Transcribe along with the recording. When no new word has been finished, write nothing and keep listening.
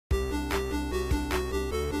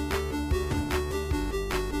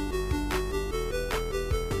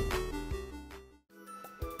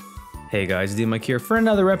Hey guys, DMic here for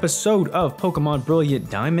another episode of Pokemon Brilliant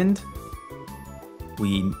Diamond.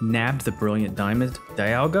 We nabbed the Brilliant Diamond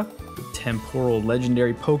Dialga, the temporal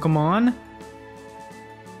legendary Pokemon.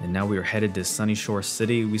 And now we are headed to Sunyshore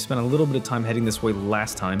City. We spent a little bit of time heading this way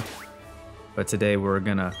last time, but today we're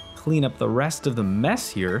gonna clean up the rest of the mess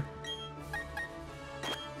here.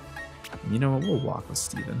 You know what, we'll walk with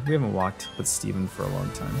Steven. We haven't walked with Steven for a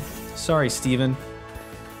long time. Sorry, Steven.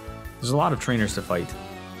 There's a lot of trainers to fight.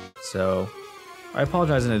 So, I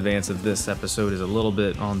apologize in advance if this episode is a little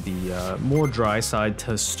bit on the more dry side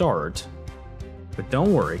to start, but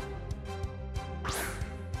don't worry.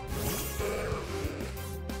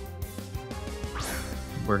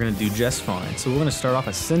 We're gonna do just fine. So we're gonna start off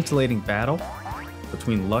a scintillating battle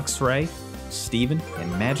between Luxray, Steven,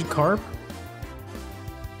 and Magikarp.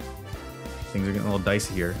 Things are getting a little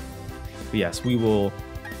dicey here. But yes, we will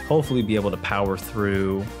hopefully be able to power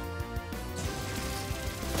through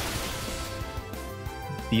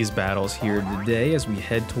these battles here today as we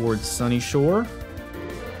head towards Sunyshore.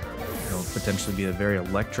 It'll potentially be a very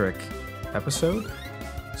electric episode.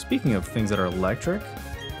 Speaking of things that are electric,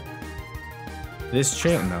 this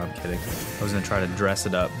channel, no, I'm kidding. I was gonna try to dress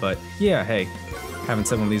it up, but yeah, hey, haven't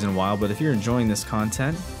said one of these in a while, but if you're enjoying this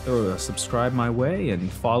content, go subscribe my way and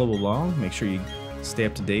follow along. Make sure you stay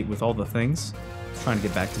up to date with all the things. Trying to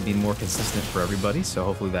get back to being more consistent for everybody, so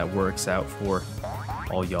hopefully that works out for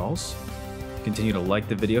all y'alls. Continue to like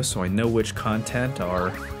the video so I know which content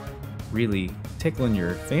are really tickling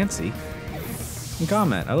your fancy. And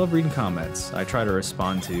comment. I love reading comments. I try to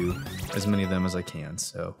respond to as many of them as I can,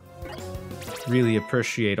 so really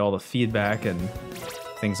appreciate all the feedback and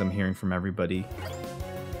things I'm hearing from everybody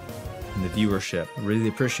and the viewership. Really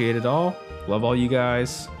appreciate it all. Love all you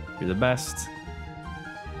guys. You're the best.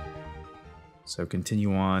 So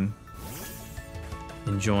continue on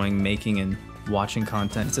enjoying making and watching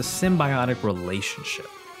content. It's a symbiotic relationship.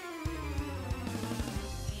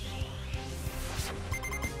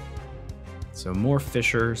 So more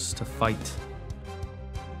fishers to fight.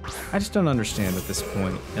 I just don't understand at this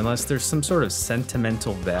point, unless there's some sort of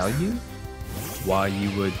sentimental value, why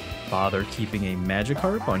you would bother keeping a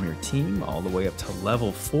Magikarp on your team all the way up to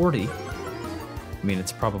level 40. I mean,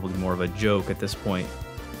 it's probably more of a joke at this point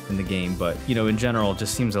in the game, but you know, in general, it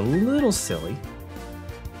just seems a little silly.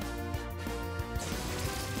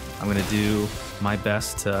 I'm gonna do my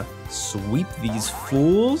best to sweep these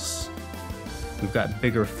fools. We've got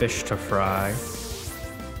bigger fish to fry.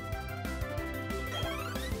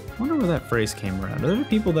 I wonder where that phrase came around. Are there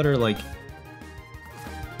people that are like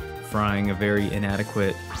frying a very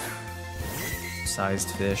inadequate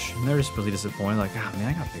sized fish and they're just really disappointed, like, ah,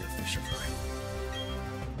 man, I got bigger fish to fry.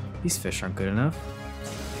 These fish aren't good enough.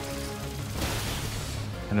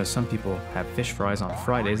 I know some people have fish fries on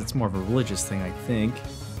Fridays. It's more of a religious thing, I think.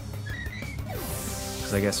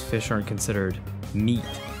 I guess fish aren't considered meat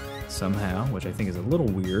somehow, which I think is a little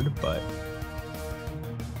weird, but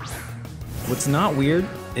what's not weird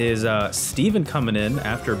is Steven coming in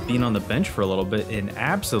after being on the bench for a little bit and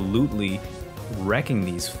absolutely wrecking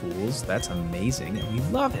these fools. That's amazing, and we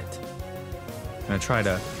love it. I'm gonna try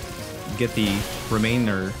to get the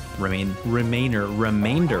remainder,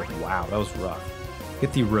 wow, that was rough.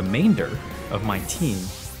 Get the remainder of my team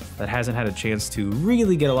that hasn't had a chance to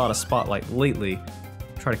really get a lot of spotlight lately.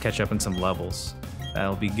 Try to catch up in some levels.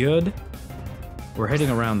 That'll be good. We're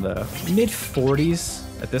hitting around the mid 40s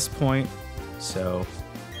at this point, so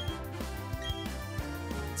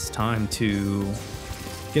it's time to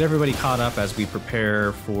get everybody caught up as we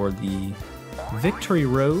prepare for the Victory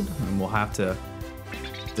Road, and we'll have to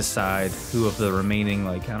decide who of the remaining,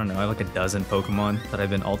 like, I don't know, I have like a dozen Pokemon that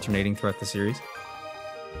I've been alternating throughout the series.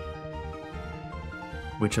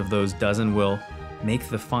 Which of those dozen will make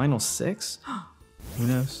the final 6? Who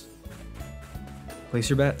knows? Place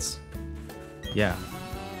your bets. Yeah.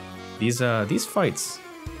 These fights,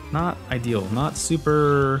 not ideal, not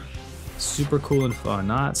super cool and fun,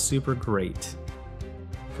 not super great.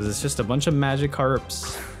 Because it's just a bunch of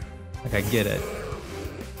Magikarps. Like, I get it.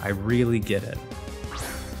 I really get it.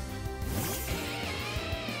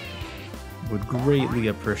 Would greatly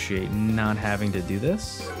appreciate not having to do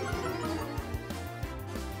this.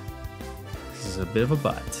 This is a bit of a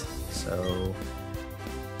butt, so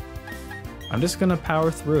I'm just gonna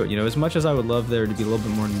power through it. You know, as much as I would love there to be a little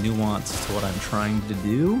bit more nuance to what I'm trying to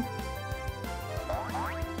do,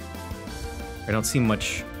 I don't see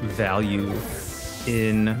much value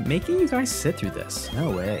in making you guys sit through this.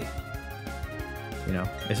 No way. You know,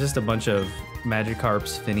 it's just a bunch of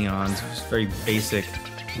Magikarps, Finneons, just very basic,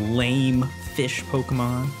 lame fish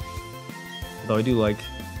Pokemon. Though I do like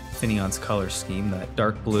Finneon's color scheme, that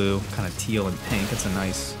dark blue, kind of teal and pink. It's a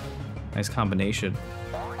nice Nice combination.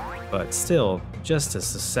 But still, just as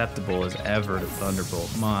susceptible as ever to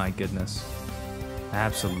Thunderbolt. My goodness.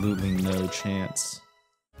 Absolutely no chance.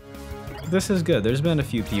 This is good. There's been a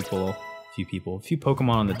few Pokemon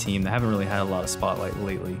on the team that haven't really had a lot of spotlight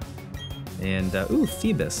lately. And, ooh,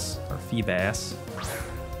 Phoebus, or Feebas.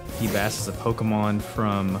 Feebas is a Pokemon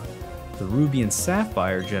from the Ruby and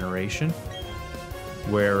Sapphire generation,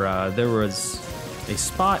 where there was a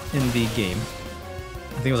spot in the game,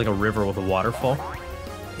 I think it was like a river with a waterfall,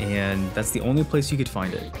 and that's the only place you could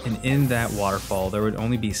find it. And in that waterfall, there would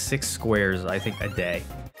only be 6 squares, I think, a day.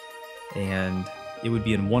 And it would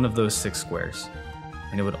be in one of those 6 squares,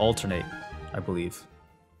 and it would alternate, I believe.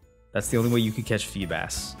 That's the only way you could catch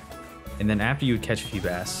Feebas. And then after you would catch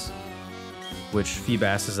Feebas, which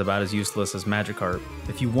Feebas is about as useless as Magikarp,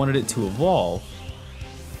 if you wanted it to evolve,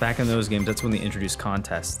 back in those games, that's when they introduced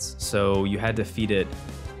contests. So you had to feed it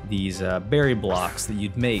these berry blocks that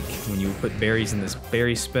you'd make when you put berries in this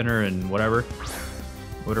berry spinner and whatever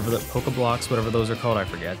the Pokeblocks, whatever those are called, I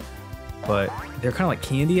forget. But they're kind of like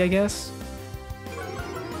candy, I guess.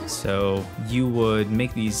 So you would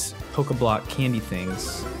make these Pokeblock candy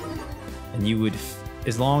things, and you would,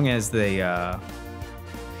 as long as they,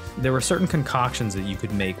 there were certain concoctions that you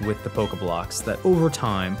could make with the Pokeblocks that over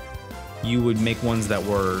time, you would make ones that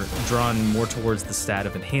were drawn more towards the stat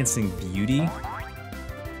of enhancing beauty.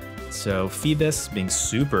 So Phoebus being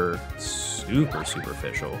super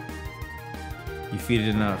superficial. You feed it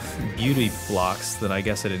enough beauty blocks that I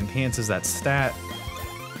guess it enhances that stat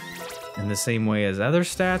in the same way as other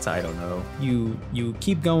stats. I don't know. You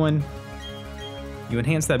keep going. You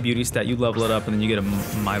enhance that beauty stat, you level it up, and then you get a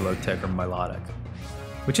Milotic or Milotic,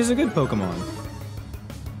 which is a good Pokemon.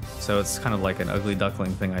 So it's kind of like an ugly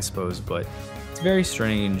duckling thing, I suppose, but it's very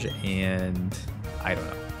strange, and I don't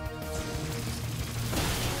know.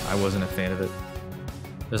 I wasn't a fan of it.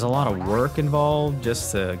 There's a lot of work involved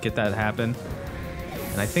just to get that to happen.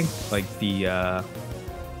 And I think like the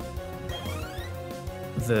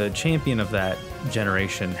champion of that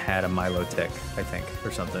generation had a Milotic, I think,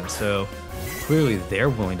 or something. So clearly they're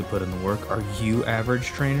willing to put in the work. Are you, average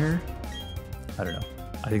trainer? I don't know.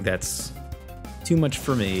 I think that's too much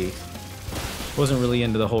for me. Wasn't really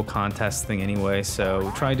into the whole contest thing anyway,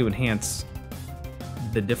 so trying to enhance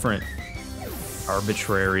the different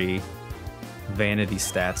arbitrary vanity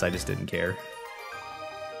stats, I just didn't care.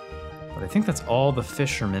 But I think that's all the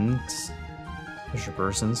Fisher-persons.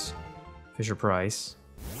 Fisher-Price.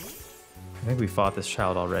 I think we fought this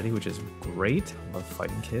child already, which is great. I love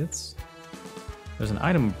fighting kids. There's an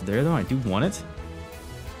item there, though. I do want it.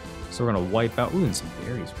 So we're gonna wipe out. Ooh, and some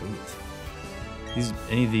berries. Wait.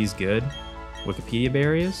 Any of these good? Wikipedia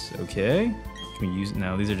berries? Okay. Can we use it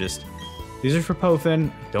now? These are for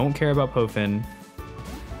Pofin. Don't care about Pofin.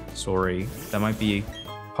 Sorry. That might be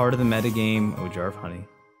part of the metagame. Oh, jar of honey.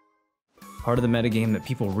 Part of the metagame that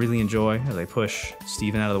people really enjoy as I push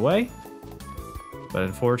Steven out of the way. But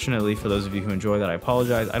unfortunately, for those of you who enjoy that, I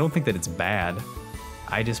apologize. I don't think that it's bad.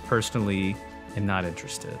 I just personally am not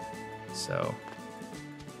interested. So,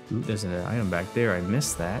 ooh, there's an item back there. I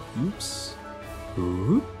missed that. Oops.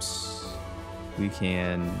 Oops. We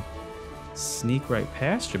can sneak right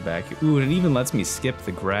past you back here. Ooh, and it even lets me skip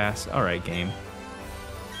the grass. All right, game.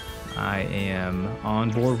 I am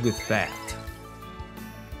on board with that.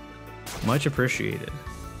 Much appreciated.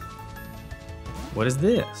 What is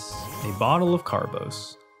this? A bottle of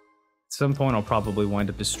Carbos. At some point, I'll probably wind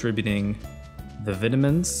up distributing the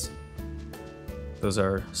vitamins. Those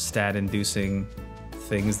are stat-inducing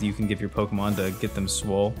things that you can give your Pokemon to get them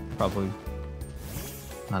swole. Probably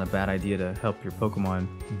not a bad idea to help your Pokemon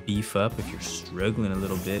beef up if you're struggling a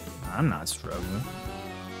little bit. I'm not struggling.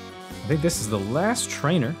 I think this is the last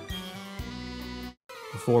trainer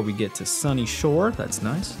before we get to Sunyshore. That's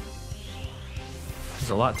nice. There's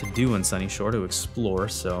a lot to do in Sunyshore to explore,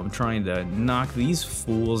 so I'm trying to knock these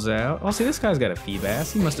fools out. Oh, see, this guy's got a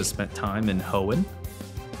Feebas. He must have spent time in hoeing.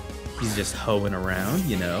 He's just hoeing around,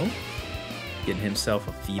 you know, getting himself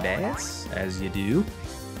a Feebas, as you do.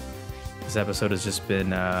 This episode has just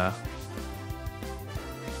been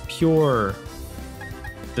pure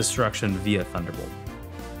destruction via Thunderbolt.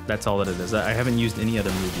 That's all that it is. I haven't used any other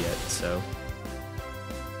move yet, so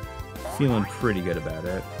feeling pretty good about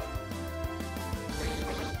it.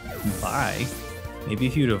 Bye. Maybe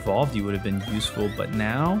if you'd evolved, you would have been useful, but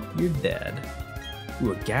now you're dead.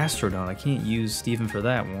 Ooh, a Gastrodon. I can't use Steven for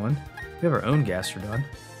that one. We have our own Gastrodon.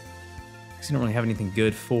 We don't really have anything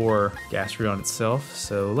good for Gastrodon itself,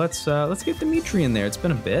 so let's get Dimitri in there. It's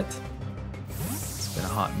been a bit. It's been a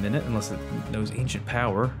hot minute, unless it knows Ancient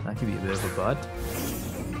Power. That could be a bit of a butt.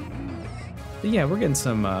 But yeah, we're getting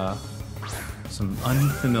some Some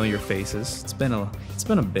unfamiliar faces. It's been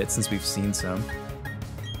a bit since we've seen some.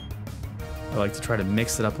 I like to try to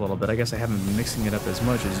mix it up a little bit. I guess I haven't been mixing it up as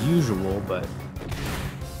much as usual, but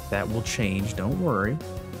that will change, don't worry.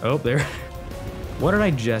 Oh, there. What did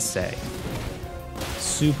I just say?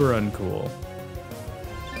 Super uncool.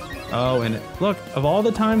 Oh, and look, of all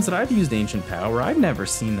the times that I've used Ancient Power, I've never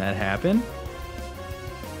seen that happen.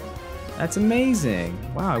 That's amazing.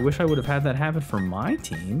 Wow, I wish I would have had that happen for my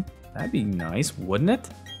team. That'd be nice, wouldn't it?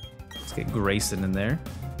 Let's get Grayson in there.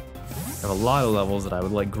 I have a lot of levels that I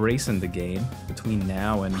would like Grayson to gain between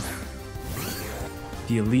now and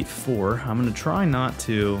the Elite Four. I'm gonna try not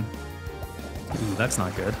to... Ooh, that's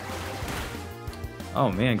not good. Oh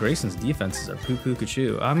man, Grayson's defenses are poo-poo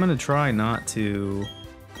kachoo. I'm gonna try not to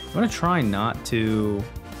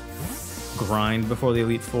grind before the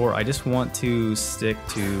Elite Four. I just want to stick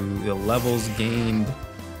to the levels gained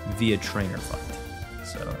via trainer fight.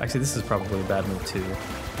 So actually this is probably a bad move too.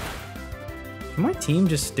 Can my team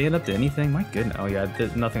just stand up to anything? My goodness. Oh yeah,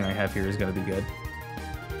 nothing I have here is gonna be good.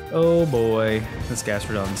 Oh boy, this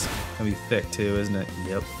Gastrodon's gonna be thick too, isn't it?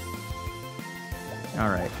 Yep. All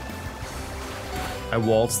right. I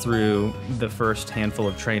waltz through the first handful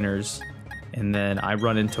of trainers, and then I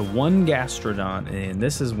run into one Gastrodon, and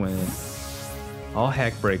this is when all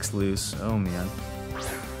heck breaks loose. Oh man.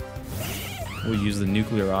 We'll use the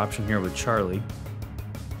nuclear option here with Charlie.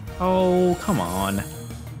 Oh, come on.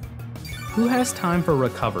 Who has time for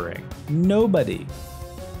recovering? Nobody.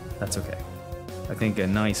 That's okay. I think a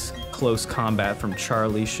nice close combat from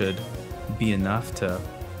Charlie should be enough to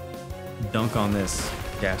dunk on this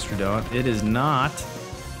Gastrodon. It is not.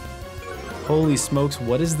 Holy smokes,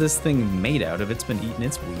 what is this thing made out of? It's been eating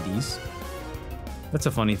its Wheaties. That's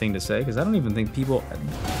a funny thing to say, because I don't even think people...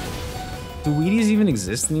 Do Wheaties even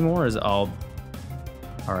exist anymore? Is all...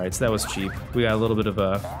 Alright, so that was cheap. We got a little bit of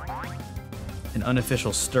an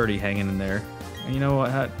unofficial sturdy hanging in there. And you know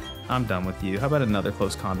what? I'm done with you. How about another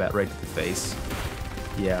close combat right to the face?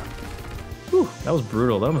 Yeah. Whew, that was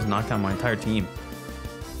brutal. That almost knocked out my entire team.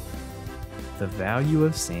 The value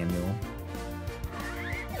of Samuel.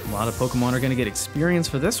 A lot of Pokemon are going to get experience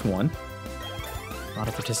for this one. A lot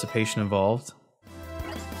of participation involved.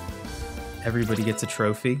 Everybody gets a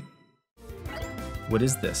trophy. What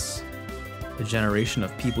is this? A generation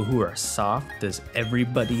of people who are soft? Does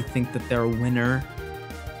everybody think that they're a winner?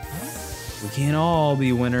 We can't all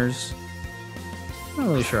be winners. I'm not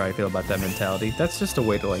really sure how I feel about that mentality. That's just a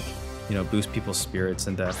way to, like, you know, boost people's spirits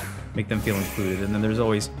and to make them feel included. And then there's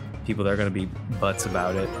always people that are going to be butts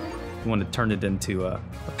about it. You want to turn it into a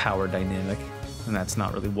power dynamic, and that's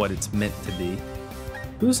not really what it's meant to be.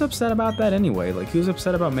 Who's upset about that anyway? Like, who's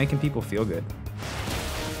upset about making people feel good?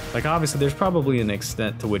 Like, obviously, there's probably an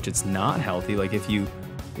extent to which it's not healthy. Like, if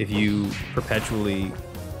you perpetually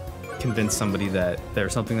convince somebody that they're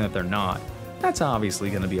something that they're not, that's obviously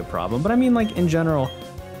going to be a problem. But I mean, like, in general,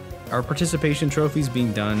 are participation trophies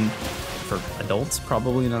being done for adults?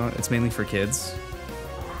 Probably not. It's mainly for kids.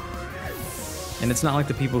 And it's not like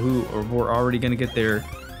the people who were already going to get their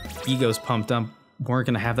egos pumped up weren't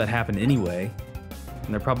going to have that happen anyway.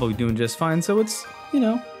 And they're probably doing just fine. So it's, you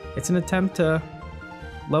know, it's an attempt to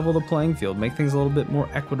level the playing field, make things a little bit more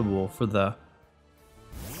equitable for the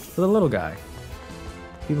little guy.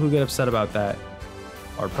 People who get upset about that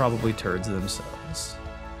are probably turds themselves.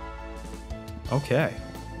 Okay,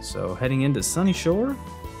 so heading into Sunyshore.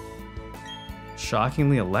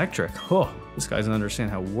 Shockingly electric. Oh, this guy doesn't understand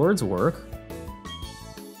how words work.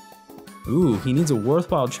 Ooh, he needs a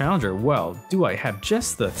worthwhile challenger. Well, do I have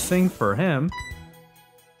just the thing for him?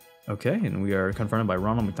 Okay, and we are confronted by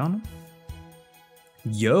Ronald McDonald.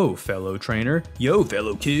 Yo, fellow trainer. Yo,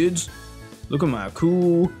 fellow kids. Look at my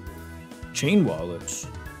cool chain wallets.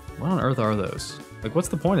 What on earth are those? Like, what's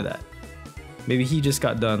the point of that? Maybe he just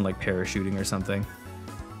got done, like, parachuting or something.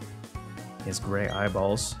 He has gray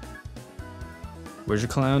eyeballs. Where's your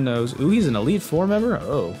clown nose? Ooh, he's an Elite Four member?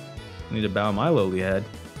 Oh, I need to bow my lowly head.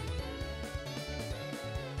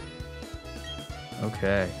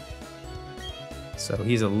 Okay. So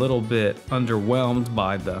he's a little bit underwhelmed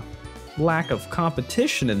by the lack of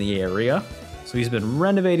competition in the area. So he's been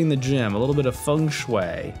renovating the gym, a little bit of feng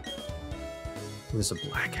shui. There's a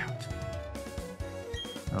blackout.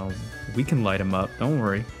 Oh, we can light him up, don't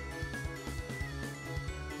worry.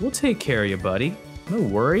 We'll take care of you, buddy. No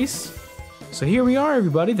worries. So here we are,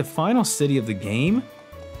 everybody, the final city of the game.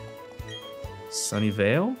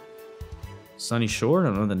 Sunnyvale? Sunyshore, I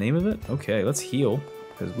don't know the name of it. Okay, let's heal,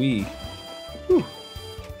 because we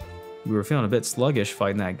were feeling a bit sluggish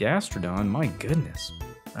fighting that Gastrodon. My goodness,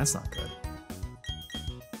 that's not good.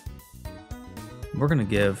 We're gonna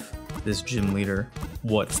give this gym leader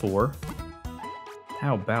what for.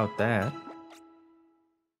 How about that?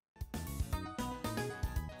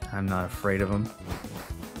 I'm not afraid of him.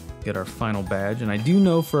 Get our final badge, and I do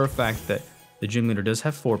know for a fact that the gym leader does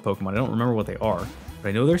have 4 Pokemon. I don't remember what they are, but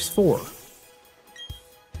I know there's 4.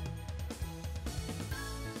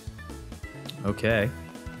 Okay.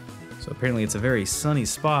 So apparently it's a very sunny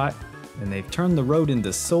spot, and they've turned the road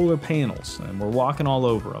into solar panels, and we're walking all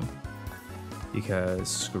over them. Because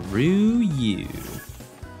screw you.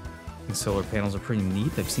 I think solar panels are pretty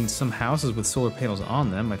neat. I've seen some houses with solar panels on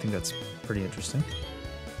them. I think that's pretty interesting.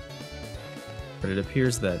 But it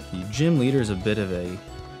appears that the gym leader is a bit of a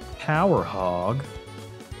power hog.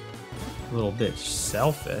 A little bit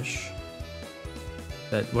selfish.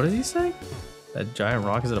 What does he say? That giant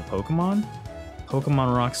rock, is it a Pokemon?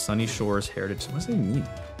 Pokemon Rock Sunnyshore's heritage. What does that mean?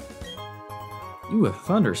 Ooh, a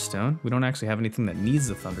Thunderstone. We don't actually have anything that needs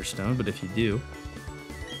a Thunderstone, but if you do,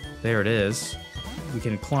 there it is. We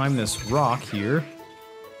can climb this rock here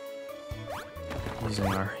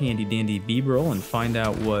using our handy dandy B-roll and find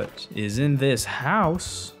out what is in this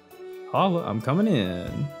house. Holla, I'm coming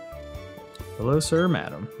in. Hello, sir,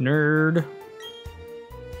 madam. Nerd.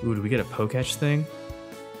 Ooh, do we get a Poketch thing?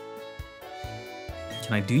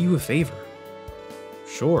 Can I do you a favor?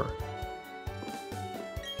 Sure.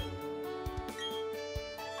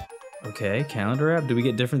 Okay, calendar app. Do we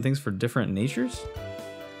get different things for different natures?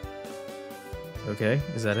 Okay,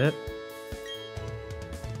 is that it?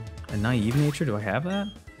 A naive nature, do I have that?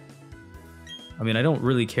 I mean, I don't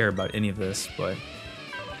really care about any of this, but...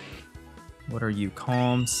 What are you?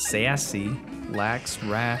 Calm, sassy, lax,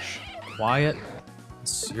 rash, quiet,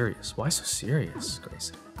 serious. Why so serious,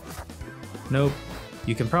 Grayson? Nope.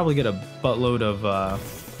 You can probably get a buttload of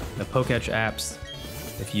the Poketch apps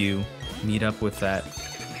if you meet up with that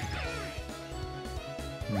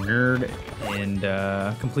nerd and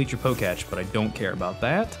complete your Poketch, but I don't care about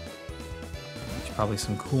that. There's probably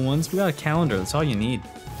some cool ones. We got a calendar, that's all you need.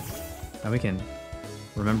 Now we can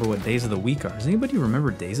remember what days of the week are. Does anybody remember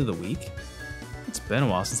days of the week? It's been a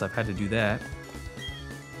while since I've had to do that.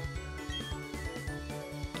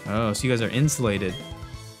 Oh, so you guys are insulated.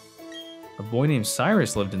 A boy named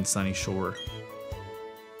Cyrus lived in Sunyshore.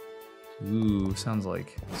 Ooh, sounds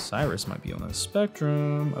like Cyrus might be on the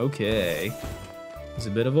spectrum. Okay. He's a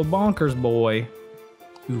bit of a bonkers boy.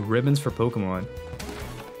 Ooh, ribbons for Pokemon.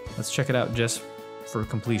 Let's check it out just for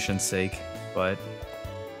completion's sake, but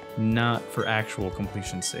not for actual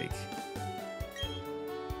completion's sake.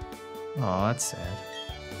 Oh, that's sad.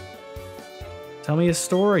 Tell me a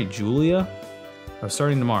story, Julia. Oh,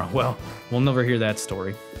 starting tomorrow. Well, we'll never hear that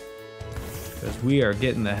story. Because we are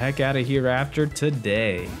getting the heck out of here after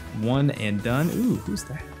today. One and done. Ooh, who's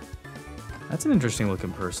that? That's an interesting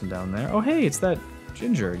looking person down there. Oh, hey, it's that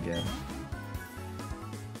Ginger again.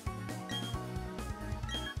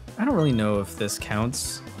 I don't really know if this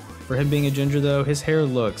counts for him being a Ginger, though. His hair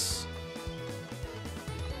looks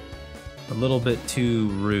a little bit too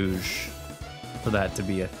rouge for that to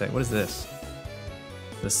be a thing. What is this?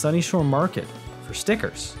 The Sunyshore Market for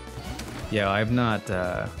stickers. Yeah, I've not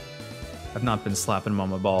been slapping them on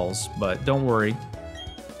my balls, but don't worry.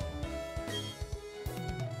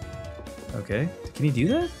 Okay, can he do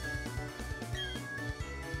that?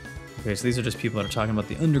 Okay, so these are just people that are talking about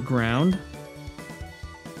the underground.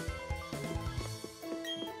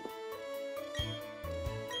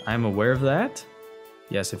 I'm aware of that.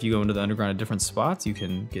 Yes, if you go into the underground at different spots, you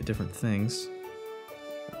can get different things.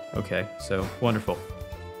 Okay, so wonderful.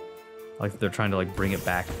 Like they're trying to like bring it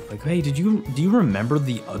back. Like, hey, do you remember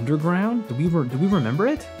the underground? Do we remember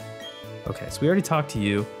it? Okay, so we already talked to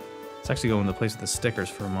you. Let's actually go in the place with the stickers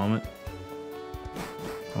for a moment.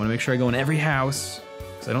 I want to make sure I go in every house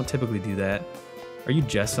because I don't typically do that. Are you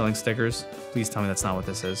just selling stickers? Please tell me that's not what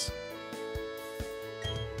this is.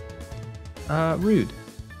 Rude.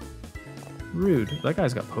 Rude. That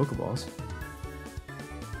guy's got Pokeballs.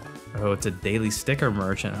 Oh, it's a daily sticker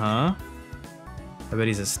merchant, huh? I bet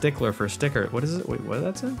he's a stickler for sticker. What is it? Wait, what did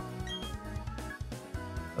that say?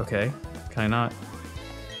 Okay. Can I not?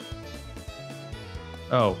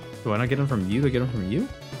 Oh, do I not get them from you? Do I get them from you?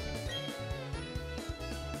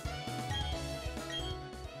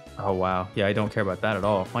 Oh, wow. Yeah, I don't care about that at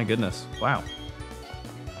all. My goodness. Wow.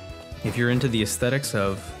 If you're into the aesthetics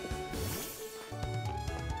of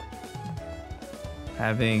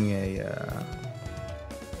having a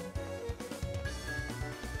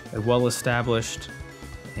well-established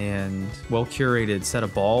and well-curated set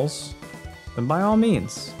of balls, then by all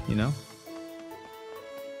means, you know.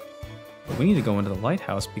 But we need to go into the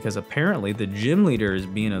lighthouse because apparently the gym leader is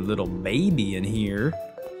being a little baby in here.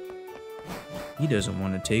 He doesn't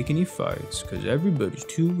want to take any fights because everybody's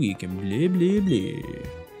too weak and blah, blah,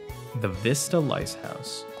 blah. The Vista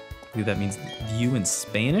Lighthouse. I believe that means view in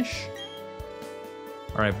Spanish.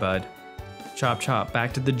 All right, bud. Chop chop,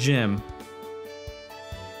 back to the gym.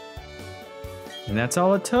 And that's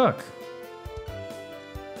all it took.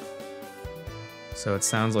 So it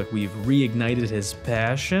sounds like we've reignited his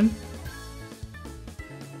passion.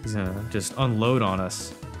 He's gonna just unload on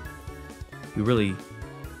us. We really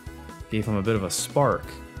gave him a bit of a spark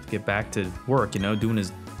to get back to work, you know, doing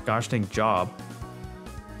his gosh dang job.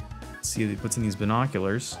 Let's see what's in these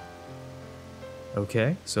binoculars.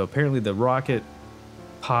 Okay, so apparently the Rocket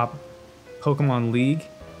Pop Pokemon League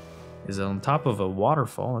is on top of a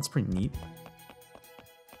waterfall. That's pretty neat.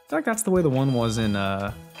 I feel like that's the way the one was in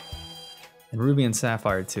Ruby and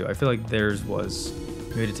Sapphire too. I feel like theirs was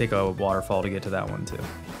you had to take a waterfall to get to that one too.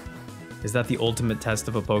 Is that the ultimate test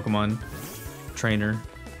of a Pokemon trainer?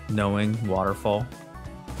 Knowing waterfall?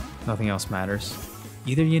 Nothing else matters.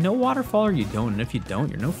 Either you know waterfall or you don't, and if you don't,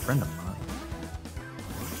 you're no friend of mine.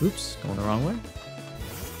 Oops, going the wrong way.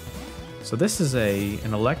 So this is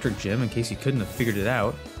an electric gym, in case you couldn't have figured it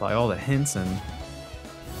out by all the hints and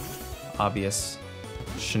obvious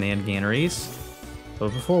shenaniganeries. But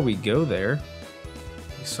before we go there,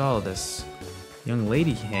 we saw this young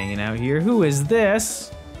lady hanging out here. Who is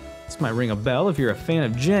this? This might ring a bell if you're a fan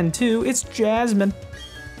of Gen 2. It's Jasmine.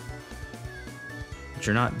 But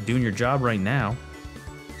you're not doing your job right now.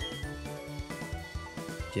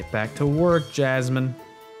 Get back to work, Jasmine.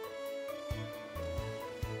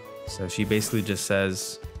 So she basically just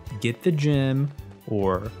says, get the gym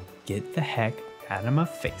or get the heck out of my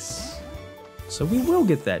face. So we will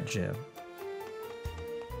get that gym.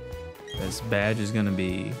 This badge is gonna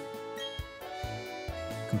be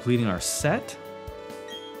completing our set.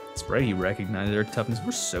 It's right, he recognized our toughness.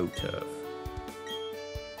 We're so tough.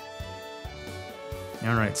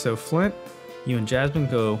 All right, so Flint, you and Jasmine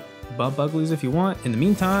go bump uglies if you want. In the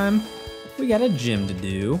meantime, we got a gym to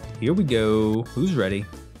do. Here we go. Who's ready?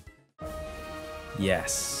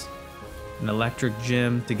 Yes. An electric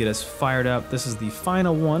gym to get us fired up. This is the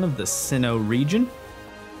final one of the Sinnoh region.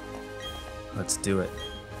 Let's do it.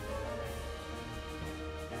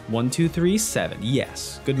 1, 2, 3, 7.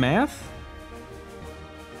 Yes. Good math?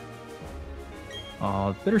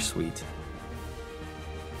 Oh, bittersweet.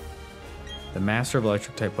 The master of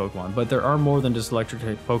electric type Pokemon. But there are more than just electric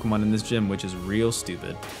type Pokemon in this gym, which is real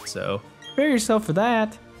stupid. So prepare yourself for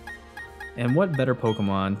that. And what better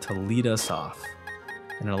Pokemon to lead us off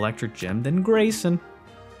in an electric gym than Grayson?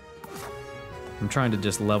 I'm trying to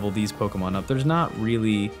just level these Pokemon up. They're not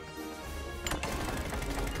really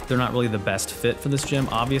the best fit for this gym,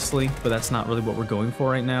 obviously, but that's not really what we're going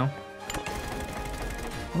for right now.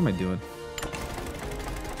 What am I doing?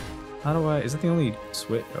 How do is it the only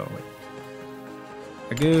switch? Oh, wait.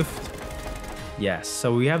 I goofed. Yes,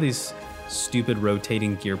 so we have these stupid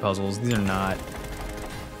rotating gear puzzles. These are not...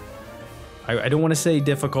 I don't want to say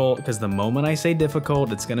difficult, because the moment I say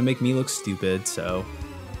difficult, it's going to make me look stupid, so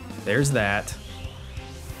there's that.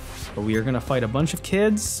 But we are going to fight a bunch of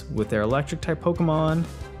kids with their electric type Pokemon.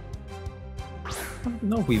 I don't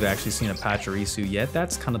know if we've actually seen a Pachirisu yet.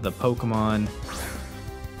 That's kind of the Pokemon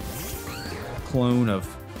clone of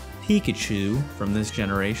Pikachu from this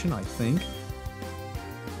generation, I think.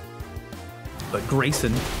 But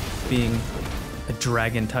Grayson, being a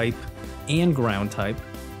dragon type and ground type,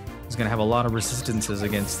 is going to have a lot of resistances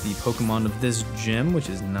against the Pokemon of this gym, which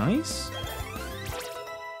is nice.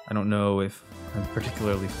 I don't know if I'm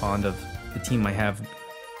particularly fond of the team I have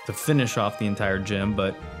to finish off the entire gym,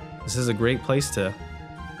 but this is a great place to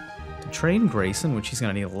train Grayson, which he's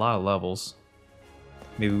going to need a lot of levels.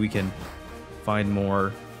 Maybe we can find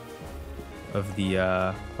more of the,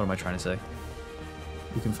 what am I trying to say?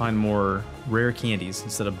 We can find more rare candies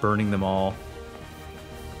instead of burning them all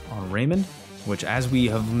on Raymond, which, as we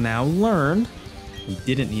have now learned, we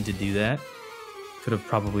didn't need to do that. Could have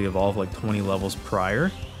probably evolved like 20 levels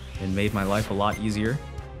prior and made my life a lot easier.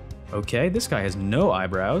 Okay, this guy has no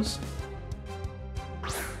eyebrows.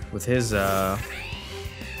 With his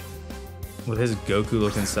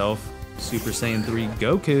Goku-looking self, Super Saiyan 3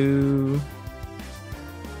 Goku.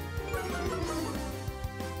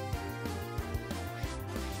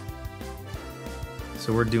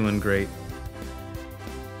 So we're doing great.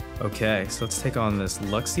 Okay, so let's take on this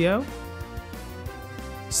Luxio.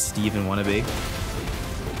 Steven wannabe.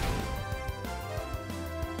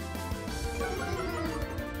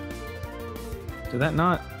 Did that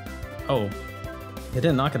not? Oh, it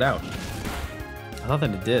didn't knock it out. I thought that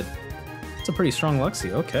it did. It's a pretty strong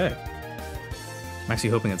Luxio, okay. I'm actually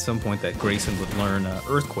hoping at some point that Grayson would learn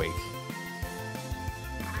Earthquake.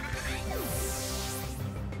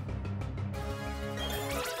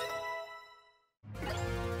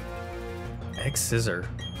 Egg scissor.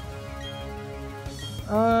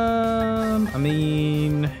 I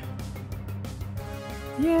mean,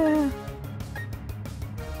 yeah.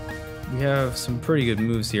 We have some pretty good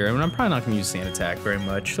moves here. I mean, I'm probably not going to use Sand Attack very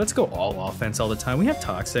much. Let's go all offense all the time. We have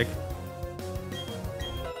Toxic.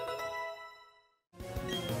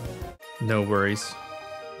 No worries.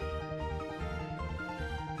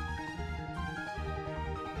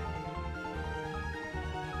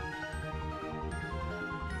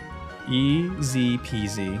 Easy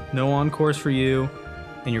peasy. No encores for you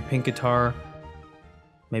and your pink guitar.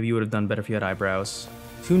 Maybe you would have done better if you had eyebrows.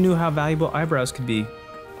 Who knew how valuable eyebrows could be?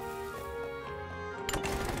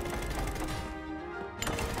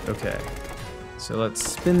 Okay, so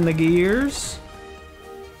let's spin the gears.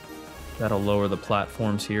 That'll lower the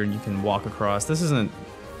platforms here and you can walk across. This isn't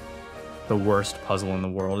the worst puzzle in the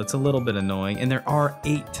world. It's a little bit annoying. And there are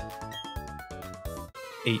eight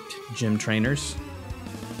gym trainers.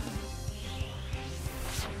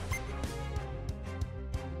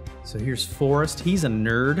 So here's Forrest. He's a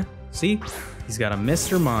nerd. See? He's got a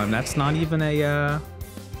Mr. Mime. That's not even a,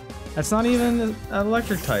 that's not even an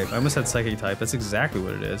electric type. I almost said psychic type. That's exactly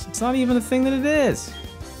what it is. It's not even the thing that it is.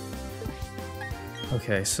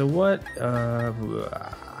 Okay, so what,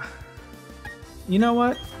 you know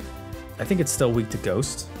what? I think it's still weak to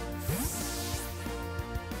Ghost.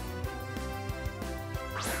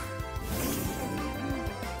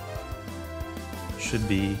 Should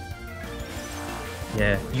be.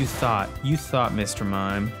 Yeah, you thought, Mr.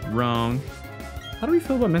 Mime. Wrong. How do we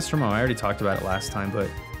feel about Mr. Mime? I already talked about it last time, but,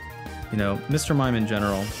 you know, Mr. Mime in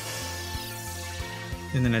general.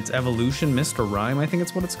 And then its evolution, Mr. Rhyme, I think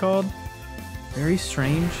it's what it's called. Very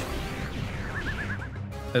strange.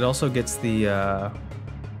 It also gets the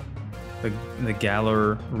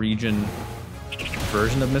Galar region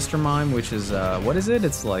version of Mr. Mime, which is, what is it?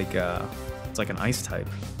 It's like an ice type.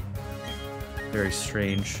 Very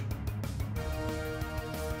strange.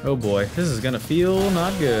 Oh boy, this is gonna feel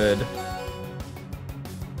not good.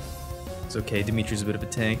 It's okay, Dimitri's a bit of a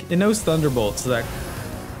tank. It knows Thunderbolt, so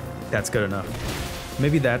that's good enough.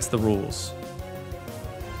 Maybe that's the rules.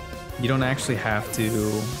 You don't actually have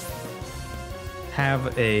to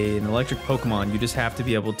have an electric Pokemon, you just have to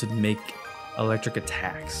be able to make electric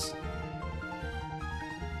attacks.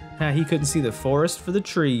 He couldn't see the forest for the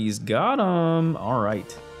trees. Got him!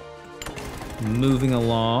 Alright. Moving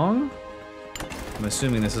along. I'm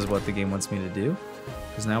assuming this is what the game wants me to do,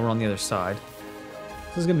 because now we're on the other side.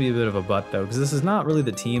 This is going to be a bit of a butt, though, because this is not really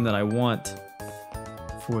the team that I want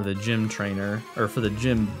for the gym trainer, or for the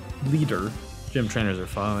gym leader. Gym trainers are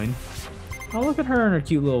fine. Oh, look at her in her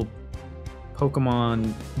cute little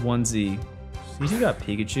Pokemon onesie. She's got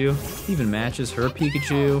Pikachu. Even matches her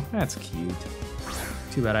Pikachu. That's cute.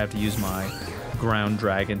 Too bad I have to use my ground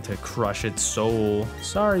dragon to crush its soul.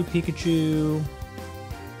 Sorry, Pikachu.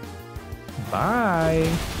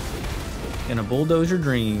 Bye. Gonna bulldoze your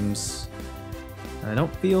dreams. I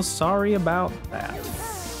don't feel sorry about that.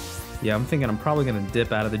 Yeah, I'm thinking I'm probably gonna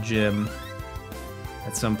dip out of the gym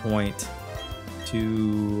at some point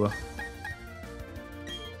to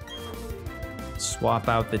swap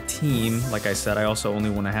out the team. Like I said, I also only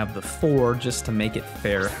want to have the 4 just to make it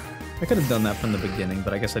fair. I could have done that from the beginning,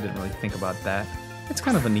 but I guess I didn't really think about that. It's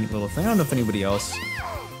kind of a neat little thing. I don't know if anybody else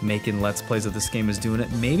making Let's Plays of this game is doing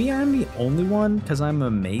it. Maybe I'm the only one because I'm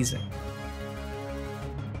amazing.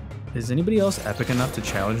 Is anybody else epic enough to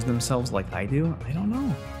challenge themselves like I do? I don't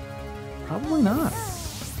know. Probably not.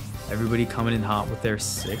 Everybody coming in hot with their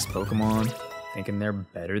 6 Pokemon, thinking they're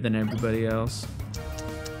better than everybody else.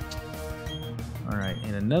 Alright,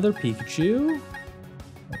 and another Pikachu.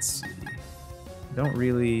 Let's see. Don't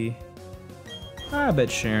really... I bet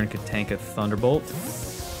Sharon could tank a Thunderbolt.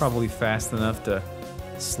 Probably fast enough to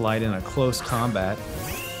slide in a close combat.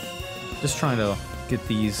 Just trying to get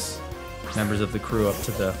these members of the crew up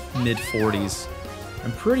to the mid-40s.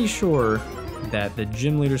 I'm pretty sure that the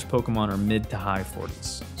gym leader's Pokemon are mid to high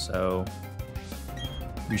 40s. So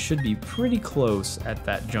we should be pretty close at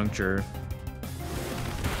that juncture.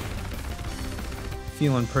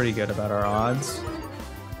 Feeling pretty good about our odds.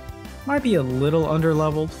 Might be a little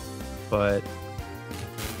underleveled, but...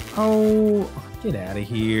 Oh, get out of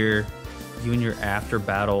here. You and your after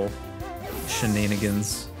battle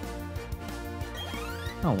shenanigans.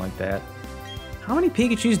 I don't like that. How many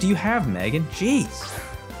Pikachus do you have, Megan? Jeez.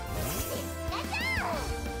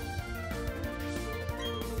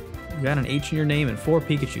 You got an H in your name and 4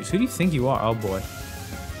 Pikachus. Who do you think you are? Oh boy.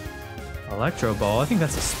 Electro Ball. I think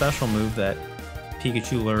that's a special move that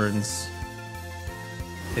Pikachu learns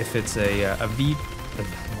if it's a V.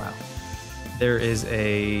 Wow. There's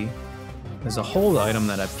a hold item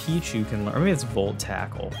that a Pichu can learn. Or maybe it's Volt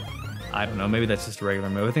Tackle. I don't know, maybe that's just a regular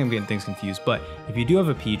move. I think I'm getting things confused. But if you do have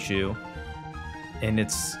a Pichu, and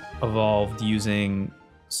it's evolved using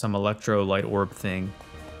some Electro Light Orb thing,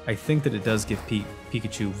 I think that it does give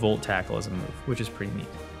Pikachu Volt Tackle as a move, which is pretty neat.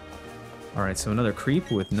 Alright, so another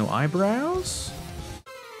creep with no eyebrows.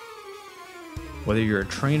 Whether you're a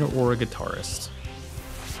trainer or a guitarist.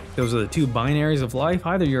 Those are the two binaries of life.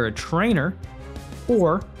 Either you're a trainer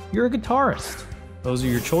or you're a guitarist. Those are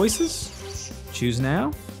your choices. Choose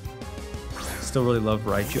now. Still really love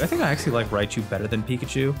Raichu. I think I actually like Raichu better than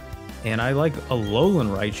Pikachu. And I like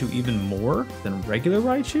Alolan Raichu even more than regular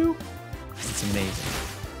Raichu. It's amazing.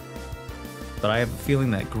 But I have a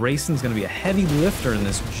feeling that Grayson's going to be a heavy lifter in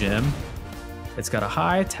this gym. It's got a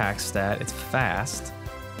high attack stat. It's fast.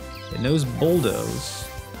 It knows Bulldoze.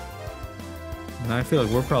 And I feel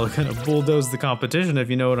like we're probably going to bulldoze the competition, if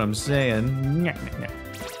you know what I'm saying.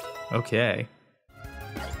 Okay.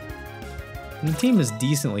 And the team is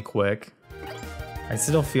decently quick. I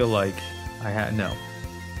still feel like no,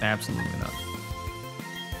 absolutely not.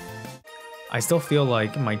 I still feel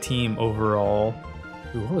like my team overall,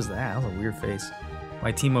 ooh, what was that? That was a weird face.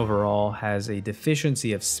 My team overall has a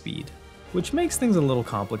deficiency of speed, which makes things a little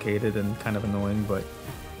complicated and kind of annoying, but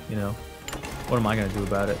you know, what am I gonna do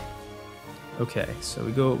about it? Okay, so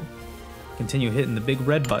we go continue hitting the big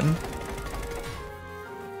red button.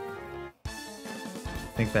 I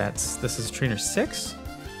think this is trainer 6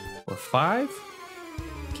 or 5.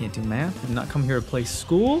 Can't do math. Did not come here to play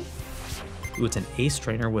school. Ooh, it's an ace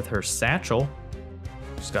trainer with her satchel.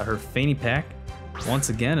 She's got her fanny pack. Once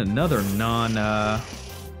again, another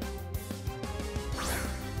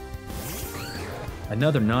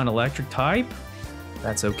non-electric type.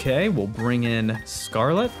 That's okay. We'll bring in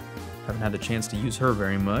Scarlet. Haven't had the chance to use her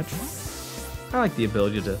very much. I like the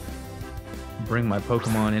ability to bring my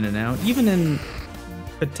Pokemon in and out, even in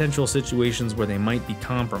potential situations where they might be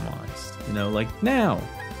compromised. You know, like now.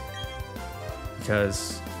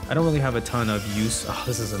 Because I don't really have a ton of use. Oh,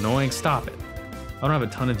 this is annoying. Stop it. I don't have a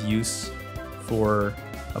ton of use for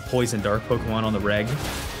a Poison Dark Pokemon on the reg.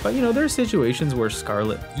 But, you know, there are situations where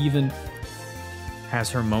Scarlet even has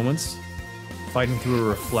her moments. Fighting through a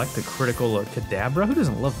Reflect, a critical, a Kadabra. Who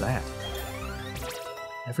doesn't love that?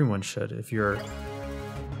 Everyone should if you're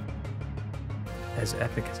as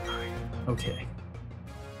epic as I. Okay.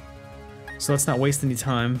 So let's not waste any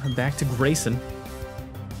time. Back to Grayson.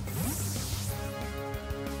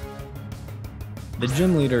 The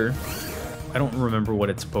gym leader, I don't remember what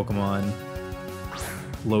its Pokemon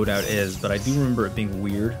loadout is, but I do remember it being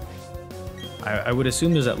weird. I would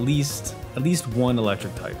assume there's at least one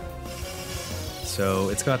electric type. So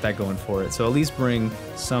it's got that going for it. So at least bring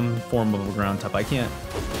some form of a ground type. I can't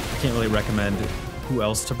really recommend who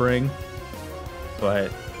else to bring,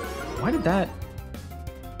 but why did that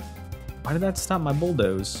stop my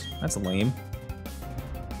Bulldoze? That's lame.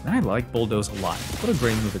 And I like Bulldoze a lot. What a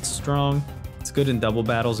great move. It's strong. It's good in double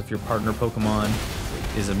battles if your partner Pokemon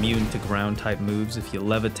is immune to ground type moves, if you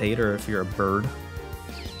levitate or if you're a bird.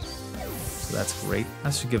 So that's great.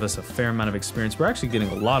 That should give us a fair amount of experience. We're actually getting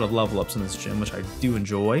a lot of level ups in this gym, which I do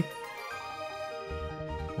enjoy.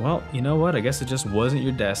 Well, you know what? I guess it just wasn't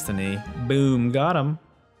your destiny. Boom, got him.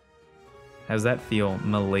 How's that feel,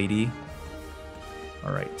 milady?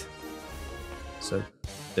 All right. So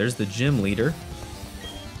there's the gym leader.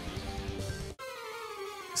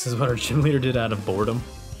 This is what our gym leader did out of boredom.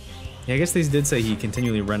 Yeah, I guess they did say he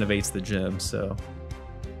continually renovates the gym, so...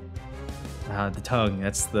 the tongue,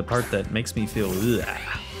 that's the part that makes me feel... Ugh.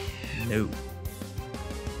 No.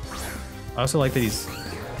 I also like that he's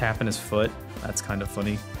tapping his foot. That's kind of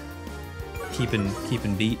funny. Keeping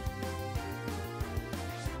beat.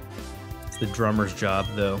 It's the drummer's job,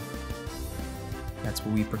 though. That's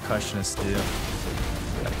what we percussionists do.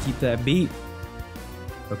 Gotta keep that beat.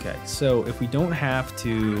 Okay, so if we don't have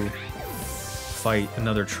to fight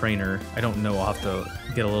another trainer, I don't know, I'll have to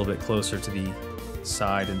get a little bit closer to the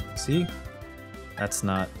side and see. That's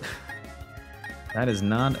not... that is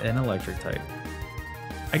not an electric type.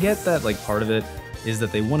 I get that, like, part of it is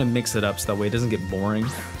that they want to mix it up so that way it doesn't get boring.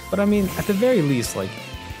 But I mean, at the very least, like,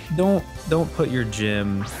 don't put your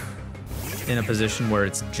gym in a position where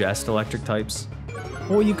it's just electric types.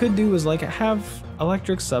 What you could do is, like, have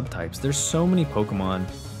electric subtypes. There's so many Pokemon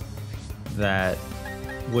that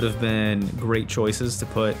would have been great choices to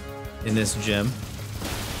put in this gym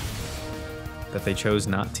that they chose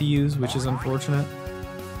not to use, which is unfortunate.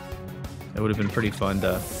 It would have been pretty fun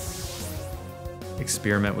to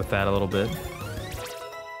experiment with that a little bit.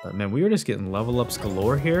 But man, we were just getting level ups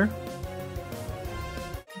galore here.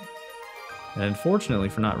 And unfortunately,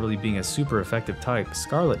 for not really being a super effective type,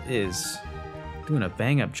 Scarlet is doing a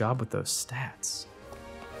bang up job with those stats.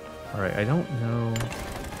 Alright, I don't know.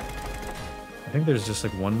 I think there's just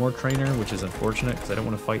like one more trainer, which is unfortunate because I don't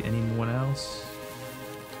want to fight anyone else.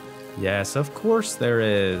 Yes, of course there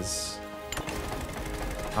is.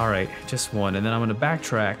 Alright, just one, and then I'm gonna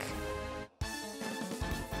backtrack.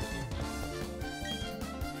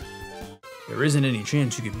 There isn't any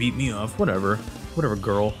chance you could beat me off. Whatever. Whatever,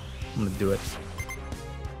 girl. I'm gonna do it.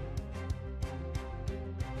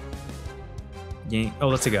 Yank.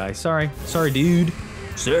 Oh, that's a guy. Sorry. Sorry, dude.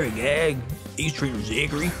 Sorry, gag. These trainers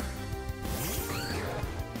angry.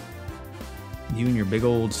 You and your big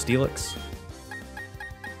old Steelix.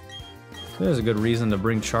 There's a good reason to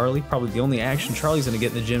bring Charlie. Probably the only action Charlie's gonna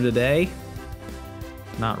get in the gym today.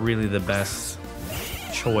 Not really the best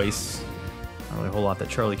choice. Not really a whole lot that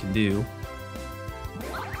Charlie can do.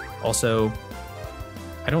 Also,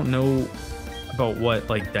 I don't know about what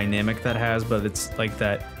like dynamic that has, but it's like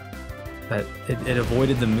that it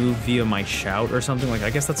avoided the move via my shout or something. Like I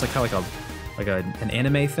guess that's like kind of like an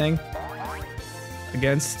anime thing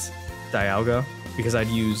against Dialga, because I'd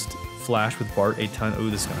used Flash with Bart a ton. Ooh,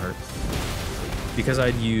 this is gonna hurt. Because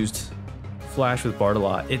I'd used Flash with Bart a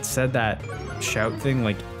lot, it said that shout thing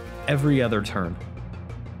like every other turn,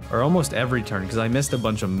 or almost every turn, because I missed a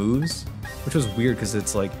bunch of moves, which was weird because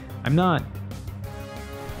it's like I'm not.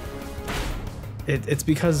 It's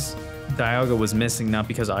because Dialga was missing, not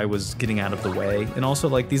because I was getting out of the way. And also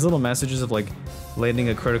like these little messages of like landing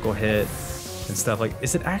a critical hit and stuff, like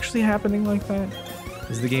is it actually happening like that?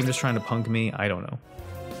 Is the game just trying to punk me? I don't know.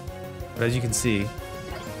 But as you can see,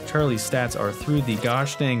 Charlie's stats are through the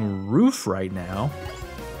gosh dang roof right now.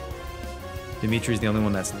 Dimitri's the only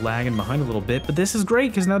one that's lagging behind a little bit, but this is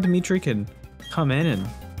great because now Dimitri can come in and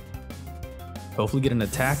hopefully get an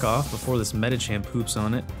attack off before this Medicham poops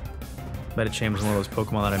on it. Medicham is one of those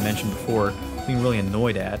Pokemon that I mentioned before, being really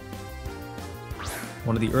annoyed at.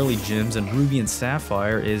 One of the early gyms in Ruby and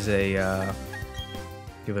Sapphire is a,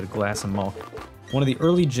 give it a glass of milk. One of the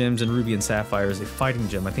early gyms in Ruby and Sapphire is a fighting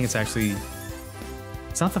gym. I think it's actually,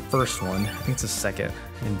 it's not the first one, I think it's the second.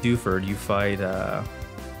 In Dewford, you fight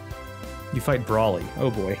Brawly. Oh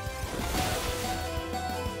boy.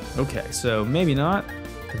 Okay, so maybe not.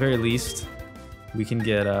 At the very least, we can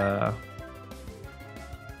get,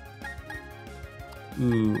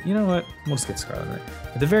 ooh, you know what? We'll just get Scarlet right.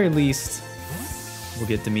 At the very least, we'll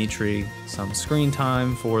get Dimitri some screen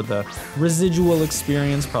time for the residual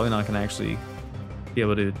experience. Probably not gonna actually be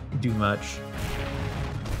able to do much.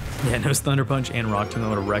 Yeah, no Thunder Punch and Rock Tomb. That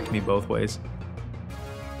would have wrecked me both ways.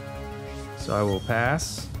 So I will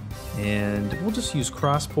pass, and we'll just use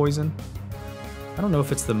Cross Poison. I don't know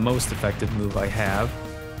if it's the most effective move I have,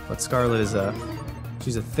 but Scarlet is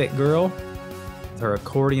she's a thick girl with her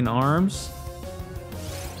accordion arms.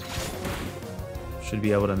 Should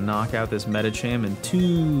be able to knock out this Medicham in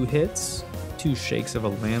 2 hits, 2 shakes of a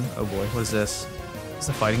lamb. Oh boy, what is this? Is this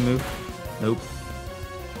a fighting move? Nope.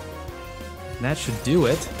 And that should do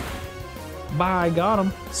it. Bye, got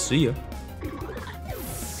him. See ya.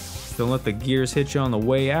 Don't let the gears hit you on the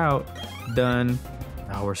way out. Done.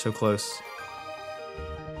 Oh, we're so close.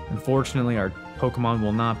 Unfortunately, our Pokemon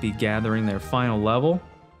will not be gathering their final level.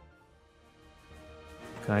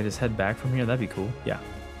 Can I just head back from here? That'd be cool. Yeah.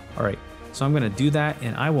 All right. So I'm gonna do that,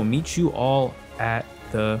 and I will meet you all at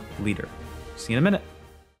the leader. See you in a minute.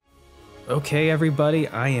 Okay, everybody,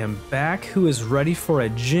 I am back. Who is ready for a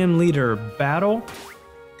gym leader battle?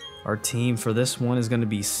 Our team for this one is gonna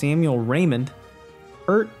be Samuel Raymond,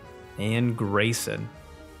 Bert, and Grayson.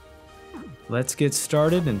 Let's get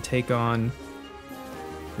started and take on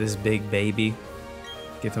this big baby.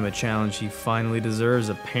 Give him a challenge he finally deserves,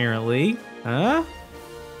 apparently. Huh?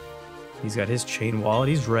 He's got his chain wallet,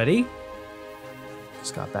 he's ready.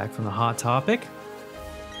 Just got back from the Hot Topic.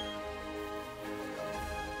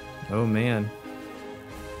 Oh man.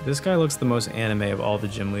 This guy looks the most anime of all the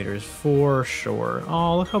gym leaders, for sure.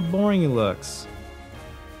 Oh, look how boring he looks.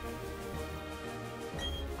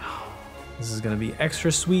 This is gonna be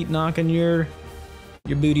extra sweet, knocking your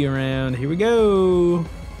booty around. Here we go.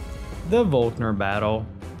 The Volkner battle.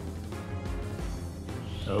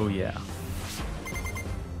 Oh yeah.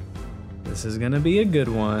 This is gonna be a good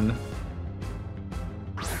one.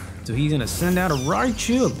 So he's gonna send out a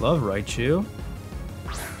Raichu. I love Raichu.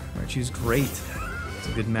 Raichu's great. It's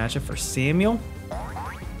a good matchup for Samuel.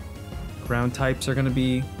 Ground types are gonna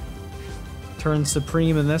be turn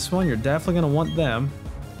supreme in this one. You're definitely gonna want them.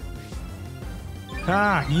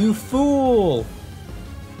 Ha! You fool!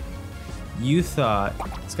 You thought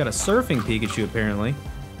it's got a surfing Pikachu apparently,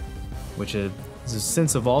 which has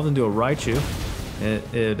since evolved into a Raichu.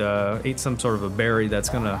 It ate some sort of a berry that's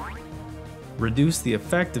gonna reduce the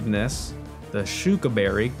effectiveness, the Shuka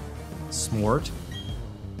berry, Smart.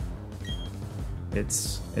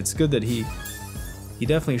 It's good that he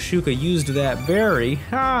definitely Shuka used that berry.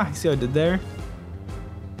 Ha! You see what I did there?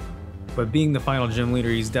 But being the final gym leader,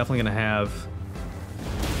 he's definitely gonna have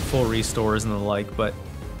full restores and the like, but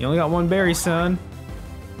you only got one berry, son.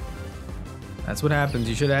 That's what happens.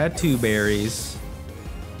 You should have had 2 berries.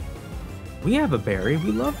 We have a berry.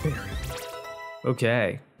 We love berries.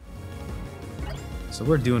 Okay. So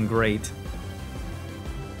we're doing great.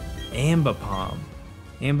 Ambipom.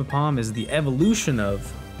 Ambipom is the evolution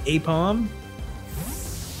of Apom,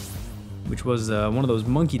 which was one of those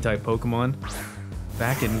monkey type Pokemon.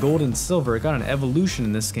 Back in Gold and Silver, it got an evolution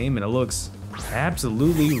in this game and it looks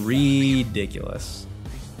absolutely ridiculous.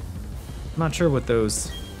 I'm not sure what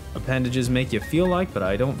those appendages make you feel like, but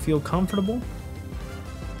I don't feel comfortable.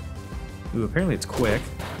 Ooh, apparently it's quick.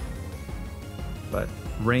 But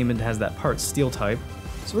Raymond has that part steel type,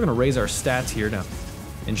 so we're gonna raise our stats here to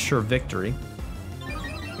ensure victory.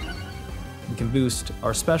 We can boost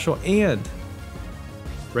our special and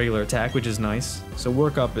regular attack, which is nice. So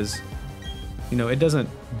work up is, you know, it doesn't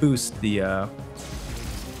boost the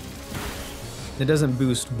it doesn't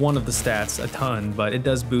boost one of the stats a ton, but it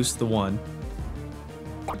does boost the one.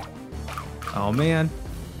 Oh man.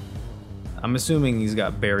 I'm assuming he's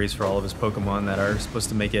got berries for all of his Pokemon that are supposed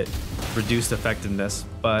to make it reduced effectiveness,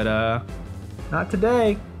 but not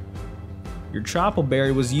today. Your Chople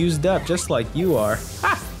Berry was used up just like you are.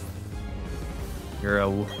 Ha! You're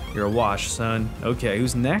a wash, son. Okay,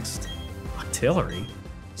 who's next? Octillery.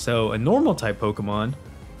 So a normal type Pokemon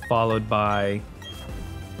followed by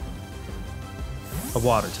a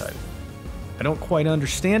water type. I don't quite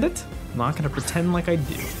understand it. I'm not gonna pretend like I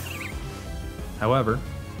do. However,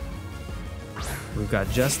 we've got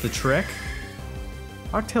just the trick.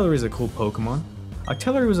 Octillery is a cool Pokemon.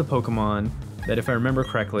 Octillery was a Pokemon that, if I remember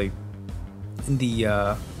correctly, in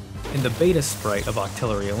the beta sprite of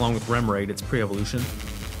Octillery, along with Remoraid, its pre-evolution,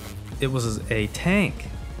 it was a tank,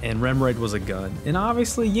 and Remoraid was a gun. And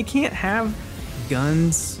obviously, you can't have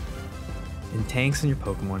guns and tanks in your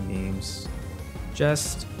Pokemon games.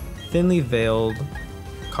 Just thinly veiled,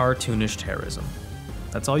 cartoonish terrorism.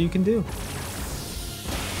 That's all you can do.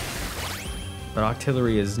 But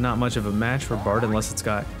Octillery is not much of a match for Bart unless it's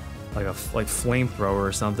got like a flamethrower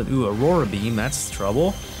or something. Ooh, Aurora Beam, that's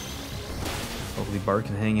trouble. Hopefully Bart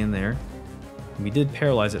can hang in there. We did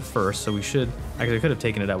paralyze it first, so we should... Actually, I could have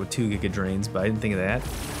taken it out with 2 Giga Drains, but I didn't think of that.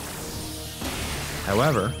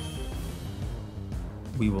 However,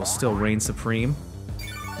 we will still reign supreme.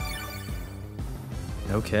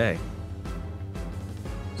 Okay.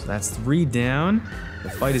 So that's 3 down. The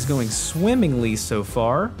fight is going swimmingly so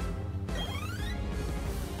far.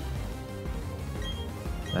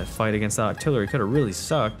 That fight against Octillery could have really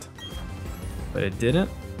sucked, but it didn't.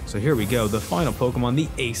 So here we go. The final Pokemon, the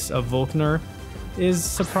Ace of Volkner, is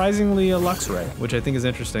surprisingly a Luxray, which I think is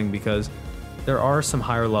interesting because there are some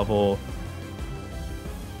higher level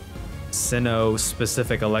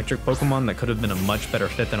Sinnoh-specific electric Pokemon that could have been a much better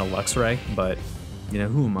fit than a Luxray, but, you know,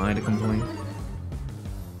 who am I to complain?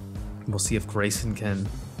 We'll see if Grayson can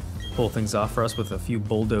pull things off for us with a few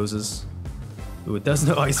bulldozes. Ooh, it does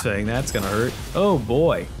no Ice Fang. That's gonna hurt. Oh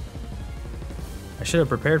boy. I should have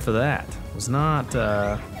prepared for that. Was not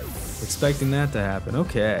expecting that to happen.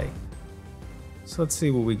 Okay. So let's see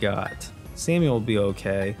what we got. Samuel will be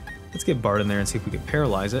okay. Let's get Bart in there and see if we can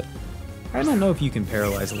paralyze it. I don't know if you can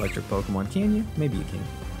paralyze electric Pokemon, can you? Maybe you can.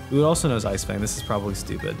 Ooh, it also knows Ice Fang. This is probably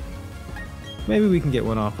stupid. Maybe we can get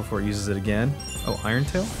one off before it uses it again. Oh, Iron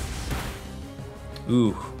Tail?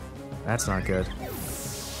 Ooh, that's not good.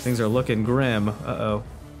 Things are looking grim. Uh-oh.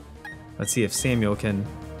 Let's see if Samuel can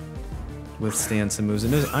withstand some moves.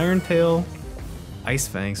 And there's Iron Tail, Ice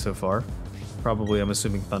Fang so far. Probably, I'm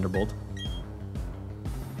assuming, Thunderbolt.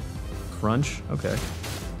 Crunch? Okay.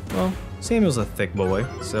 Well, Samuel's a thick boy,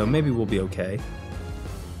 so maybe we'll be okay.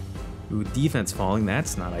 Ooh, defense falling.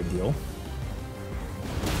 That's not ideal.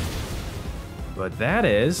 But that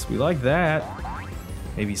is. We like that.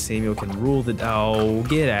 Maybe Samuel can rule the... Oh,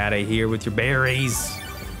 get out of here with your berries.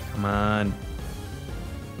 Come on.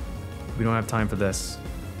 We don't have time for this.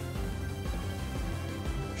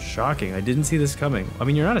 Shocking. I didn't see this coming. I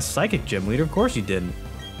mean, you're not a psychic gym leader. Of course you didn't.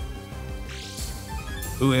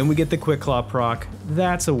 Ooh, and we get the Quick Claw proc.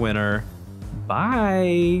 That's a winner.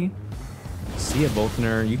 Bye. See ya,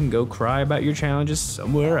 Volkner. You can go cry about your challenges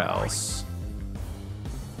somewhere else.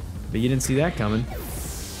 But you didn't see that coming.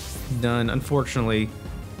 Done. Unfortunately,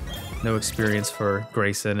 no experience for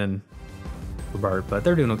Grayson and Bart, but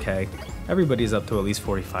they're doing okay. Everybody's up to at least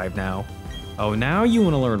 45 now. Oh, now you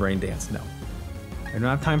want to learn Rain Dance? No. I don't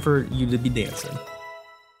have time for you to be dancing.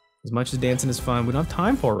 As much as dancing is fun, we don't have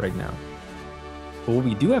time for it right now. But what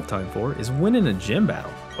we do have time for is winning a gym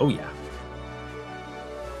battle. Oh yeah.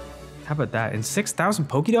 How about that? And 6,000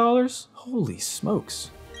 Pokédollars? Holy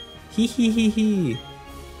smokes. Hee hee hee hee.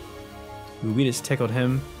 Ooh, we just tickled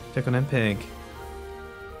him pink.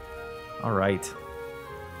 Alright.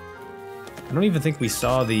 I don't even think we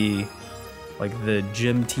saw the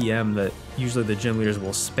gym TM that usually the gym leaders will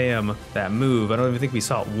spam that move. I don't even think we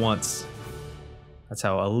saw it once. That's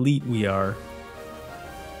how elite we are.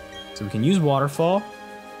 So we can use Waterfall.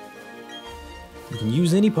 We can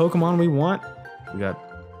use any Pokemon we want. We got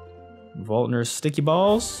Voltner's Sticky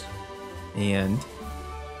Balls and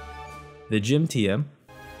the Gym TM,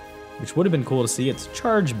 which would have been cool to see. It's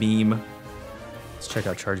Charge Beam. Let's check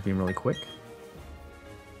out Charge Beam really quick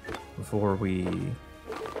before we...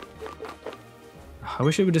 I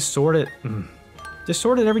wish it would just sort it. Just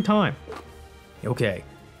sort it every time. Okay,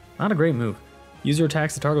 not a great move. User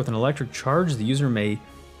attacks the target with an electric charge. The user may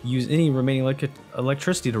use any remaining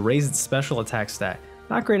electricity to raise its special attack stat.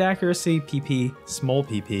 Not great accuracy, PP,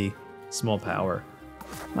 small power.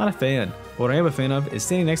 Not a fan. What I am a fan of is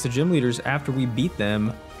standing next to gym leaders after we beat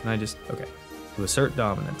them. Can I just, okay, to assert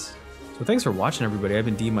dominance. So thanks for watching, everybody. I've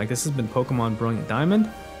been DMic. This has been Pokemon Brilliant Diamond,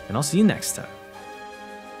 and I'll see you next time.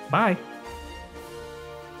 Bye.